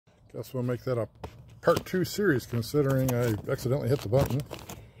Guess we'll make that a part 2 series, considering I accidentally hit the button.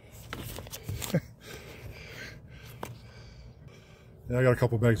 Yeah, I got a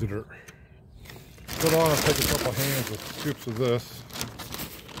couple bags of dirt. Put on, I'll take a couple hands with scoops of this.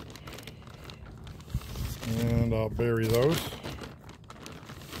 And I'll bury those.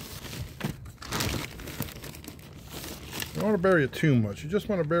 You don't want to bury it too much. You just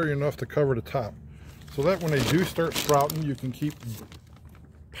want to bury enough to cover the top, so that when they do start sprouting, you can keep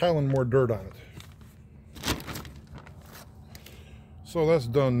piling more dirt on it. So that's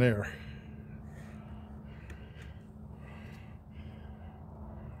done there.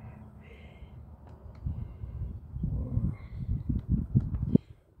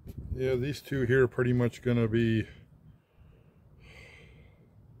 Yeah, these two here are pretty much going to be,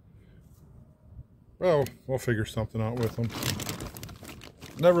 well, we'll figure something out with them.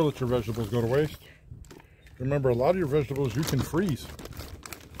 Never let your vegetables go to waste. Remember, a lot of your vegetables you can freeze.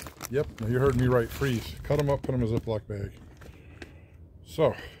 Yep, you heard me right, freeze. Cut them up, put them in a Ziploc bag.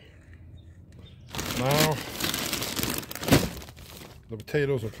 So, now the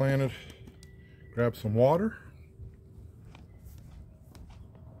potatoes are planted. Grab some water.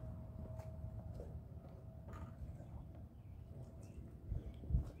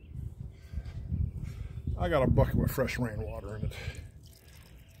 I got a bucket with fresh rainwater in it.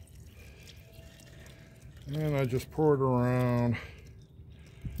 And I just pour it around.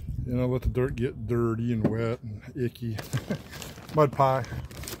 You know, let the dirt get dirty and wet and icky. Mud pie.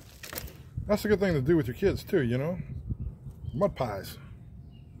 That's a good thing to do with your kids too, you know? Mud pies.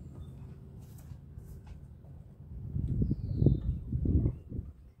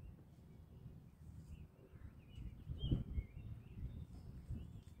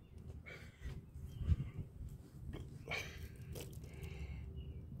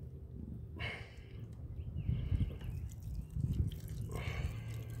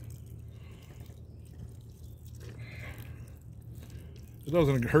 It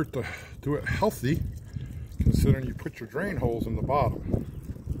doesn't hurt to do it healthy, considering you put your drain holes in the bottom.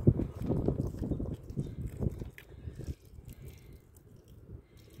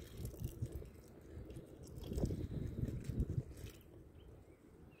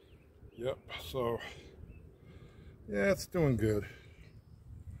 Yep, so yeah, it's doing good.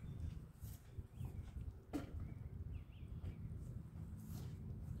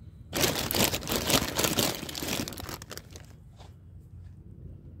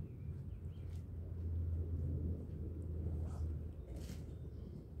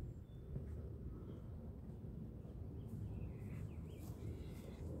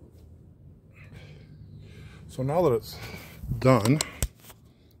 So now that it's done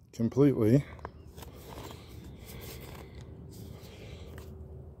completely,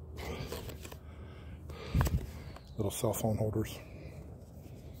 little cell phone holders,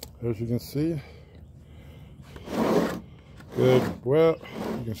 as you can see, good wet.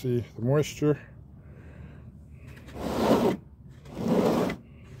 You can see the moisture.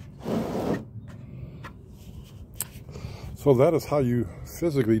 So that is how you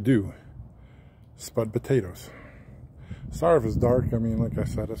physically do spud potatoes. Sorry if it's dark. I mean, like I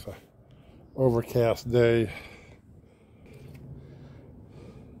said, it's a overcast day,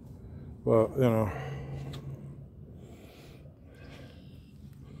 but you know,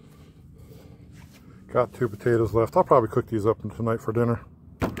 got 2 potatoes left. I'll probably cook these up tonight for dinner.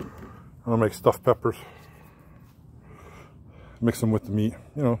 I'll make stuffed peppers, mix them with the meat,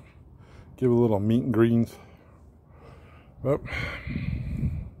 you know, give it a little meat and greens. But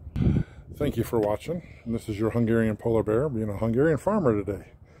thank you for watching. And this is your Hungarian polar bear being a Hungarian farmer today.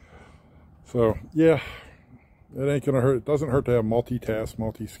 So yeah, it ain't gonna hurt. It doesn't hurt to have multitask,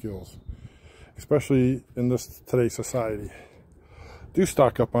 multi-skills, especially in this today's society. Do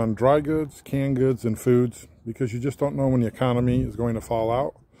stock up on dry goods, canned goods, and foods, because you just don't know when the economy is going to fall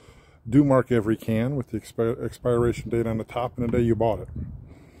out. Do mark every can with the expiration date on the top and the day you bought it.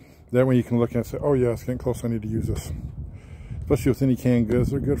 That way you can look and say, oh yeah, it's getting close, I need to use this. Especially with any canned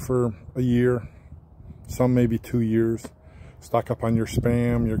goods, they're good for a year, some maybe 2 years. Stock up on your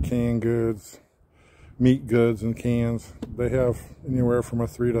Spam, your canned goods, meat goods and cans. They have anywhere from a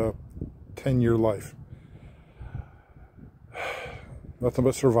 3 to 10 year life. Nothing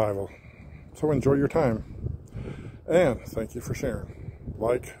but survival. So enjoy your time. And thank you for sharing.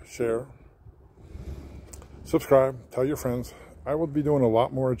 Like, share, subscribe, tell your friends. I will be doing a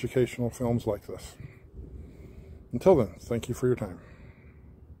lot more educational films like this. Until then, thank you for your time.